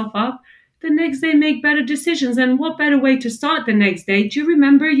beat yourself up. The next day, make better decisions. And what better way to start the next day? Do you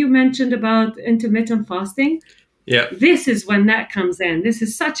remember you mentioned about intermittent fasting? Yeah. This is when that comes in. This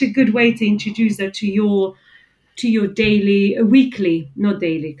is such a good way to introduce that to your weekly, not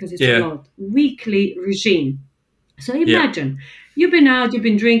daily, because it's a lot, weekly regime. So imagine you've been out, you've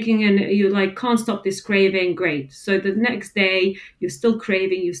been drinking, and you can't stop this craving. Great. So the next day you're still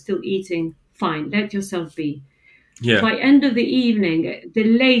craving, you're still eating. Fine. Let yourself be. Yeah. By end of the evening, the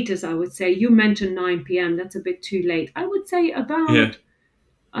latest, I would say, you mentioned 9 p.m. That's a bit too late. I would say about,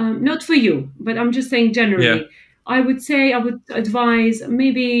 not for you, but I'm just saying generally. Yeah. I would advise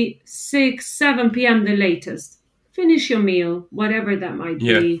maybe 6, 7 p.m. the latest. Finish your meal, whatever that might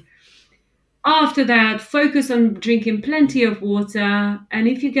be. After that, focus on drinking plenty of water. And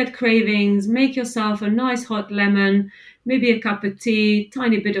if you get cravings, make yourself a nice hot lemon, maybe a cup of tea,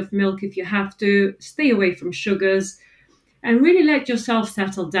 tiny bit of milk if you have to. Stay away from sugars and really let yourself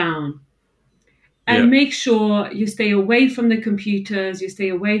settle down. And make sure you stay away from the computers, you stay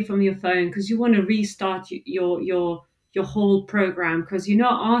away from your phone, because you want to restart your whole program. Because,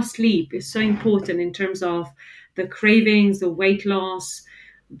 our sleep is so important in terms of the cravings, the weight loss,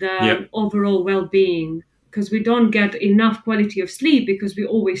 the overall well-being, because we don't get enough quality of sleep because we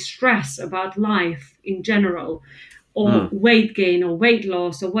always stress about life in general, or weight gain or weight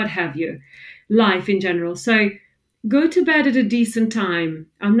loss or what have you, life in general. So go to bed at a decent time.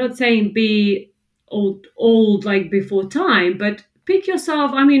 I'm not saying be old like before time, but pick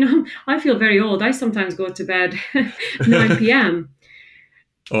yourself. I mean, I feel very old. I sometimes go to bed 9 p.m.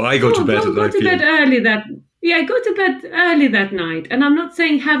 Oh, I go to bed at 9 p.m. Go to bed early go to bed early that night. And I'm not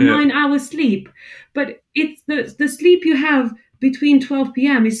saying have 9 hours sleep, but it's the sleep you have between 12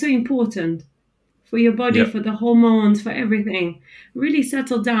 p.m. is so important for your body, for the hormones, for everything. Really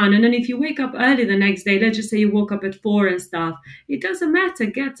settle down. And then if you wake up early the next day, let's just say you woke up at 4 and stuff, it doesn't matter.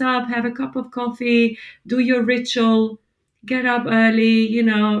 Get up, have a cup of coffee, do your ritual, get up early,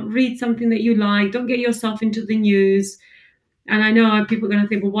 read something that you like. Don't get yourself into the news. And I know people are going to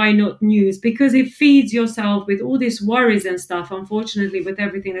think, well, why not news? Because it feeds yourself with all these worries and stuff, unfortunately, with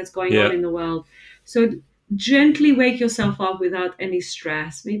everything that's going on in the world. So gently wake yourself up without any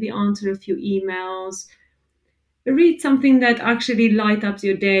stress. Maybe answer a few emails. Read something that actually light up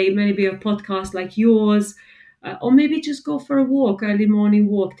your day. Maybe a podcast like yours. Or maybe just go for a walk, early morning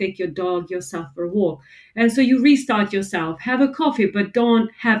walk. Take your dog, yourself for a walk. And so you restart yourself. Have a coffee, but don't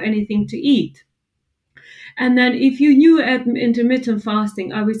have anything to eat. And then if you're new at intermittent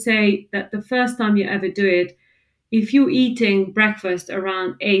fasting, I would say that the first time you ever do it, if you're eating breakfast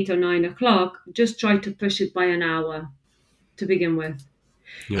around 8 or 9 o'clock, just try to push it by an hour to begin with.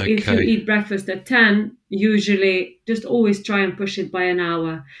 Okay. If you eat breakfast at 10, usually just always try and push it by an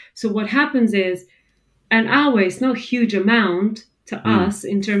hour. So what happens is an hour is not a huge amount to us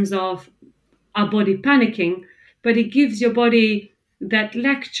in terms of our body panicking, but it gives your body that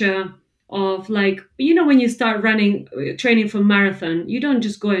lecture of when you start training for marathon, you don't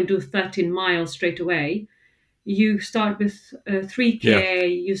just go and do 13 miles straight away. You start with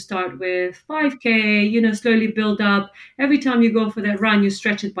 3K, you start with 5K, slowly build up. Every time you go for that run, you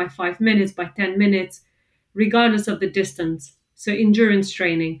stretch it by 5 minutes, by 10 minutes, regardless of the distance. So endurance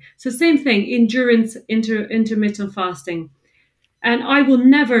training. So same thing, endurance, intermittent fasting. And I will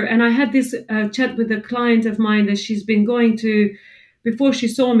never, and I had this chat with a client of mine that she's been going to, before she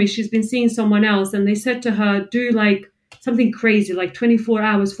saw me, she's been seeing someone else, and they said to her, do something crazy, 24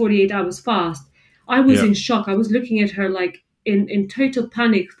 hours, 48 hours fast. I was in shock. I was looking at her in total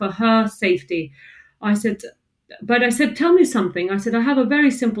panic for her safety. I said, But I said, tell me something. I said, I have a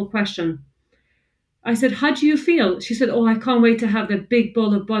very simple question. I said, how do you feel? She said, oh, I can't wait to have that big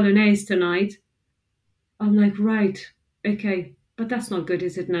bowl of bolognese tonight. I'm like, right, okay. But that's not good,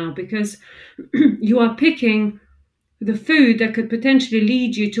 is it now? Because you are picking the food that could potentially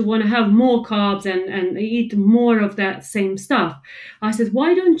lead you to want to have more carbs and eat more of that same stuff. I said,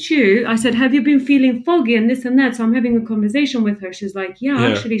 why don't you? I said, have you been feeling foggy and this and that? So I'm having a conversation with her. She's like, yeah.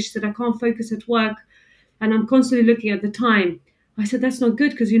 Actually, she said, I can't focus at work and I'm constantly looking at the time. I said, that's not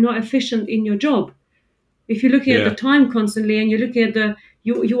good because you're not efficient in your job. If you're looking at the time constantly and you're looking at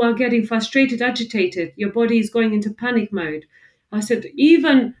you are getting frustrated, agitated, your body is going into panic mode. I said,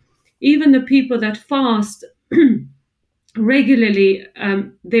 even the people that fast regularly,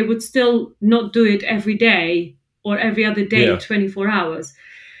 they would still not do it every day or every other day, 24 hours.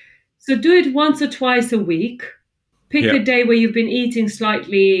 So do it once or twice a week. Pick a day where you've been eating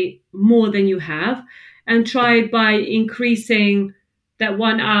slightly more than you have and try by increasing that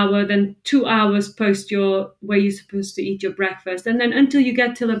 1 hour, then 2 hours post where you're supposed to eat your breakfast. And then until you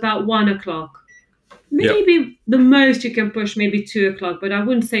get till about 1 o'clock. Maybe the most you can push, maybe 2 o'clock, but I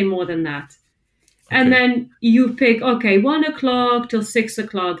wouldn't say more than that. And then you pick, 1 o'clock till 6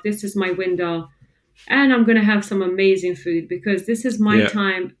 o'clock. This is my window. And I'm going to have some amazing food because this is my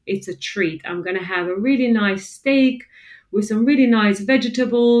time. It's a treat. I'm going to have a really nice steak with some really nice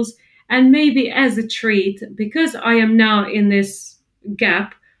vegetables. And maybe as a treat, because I am now in this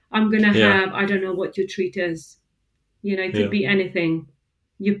gap, I'm going to have, I don't know what your treat is. It could be anything.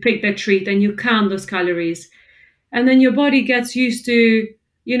 You pick that treat and you count those calories. And then your body gets used to,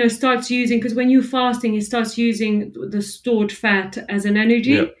 starts using, because when you're fasting, it starts using the stored fat as an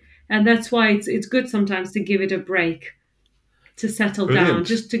energy. Yeah. And that's why it's good sometimes to give it a break, to settle down,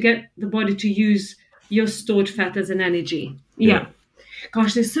 just to get the body to use your stored fat as an energy. Yeah.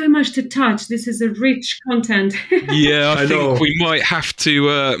 Gosh, there's so much to touch. This is a rich content. Yeah, I think we might have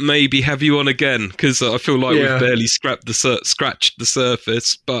to maybe have you on again because I feel like we've barely scratched the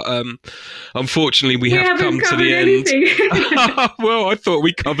surface. But unfortunately, we have come to the end. Well, I thought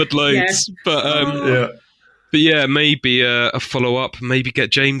we covered loads, but maybe a follow up. Maybe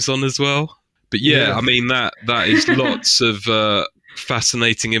get James on as well. But I mean that is lots of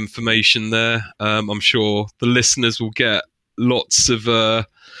fascinating information there. I'm sure the listeners will get lots of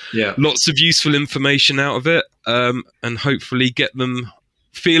useful information out of it, and hopefully get them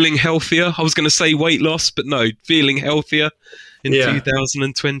feeling healthier. I was going to say weight loss, but no, feeling healthier in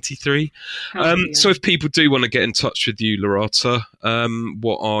 2023. So if people do want to get in touch with you, Lurata,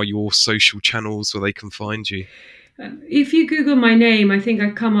 what are your social channels where they can find you? If you Google my name, I think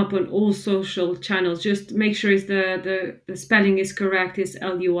I come up on all social channels. Just make sure the spelling is correct. It's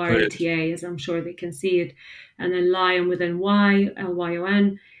Lurata, as I'm sure they can see it. And then Lyon with an Y,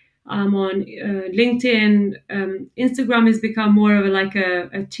 Lyon. I'm on LinkedIn. Instagram has become more of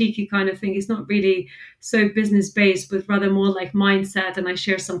a cheeky kind of thing. It's not really so business-based, but rather more like mindset. And I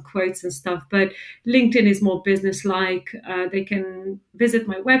share some quotes and stuff. But LinkedIn is more business-like. They can visit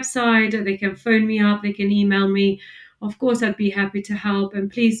my website. They can phone me up. They can email me. Of course, I'd be happy to help.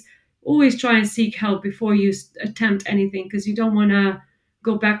 And please always try and seek help before you attempt anything, because you don't want to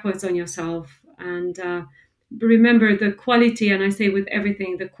go backwards on yourself. And remember the quality, and I say with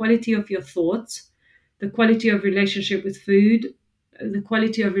everything, the quality of your thoughts, the quality of relationship with food, the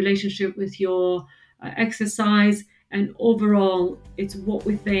quality of relationship with your exercise, and overall, it's what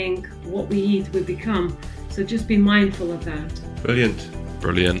we think, what we eat, we become. So just be mindful of that. Brilliant.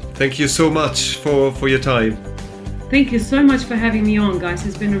 Thank you so much for your time. Thank you so much for having me on, guys.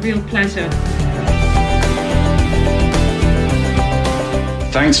 It's been a real pleasure.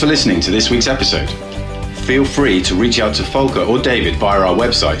 Thanks for listening to this week's episode. Feel free to reach out to Volker or David via our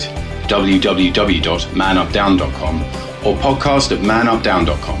website, www.manupdown.com or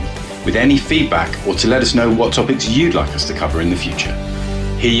podcast@manupdown.com, with any feedback or to let us know what topics you'd like us to cover in the future.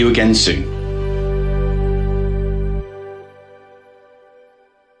 Hear you again soon.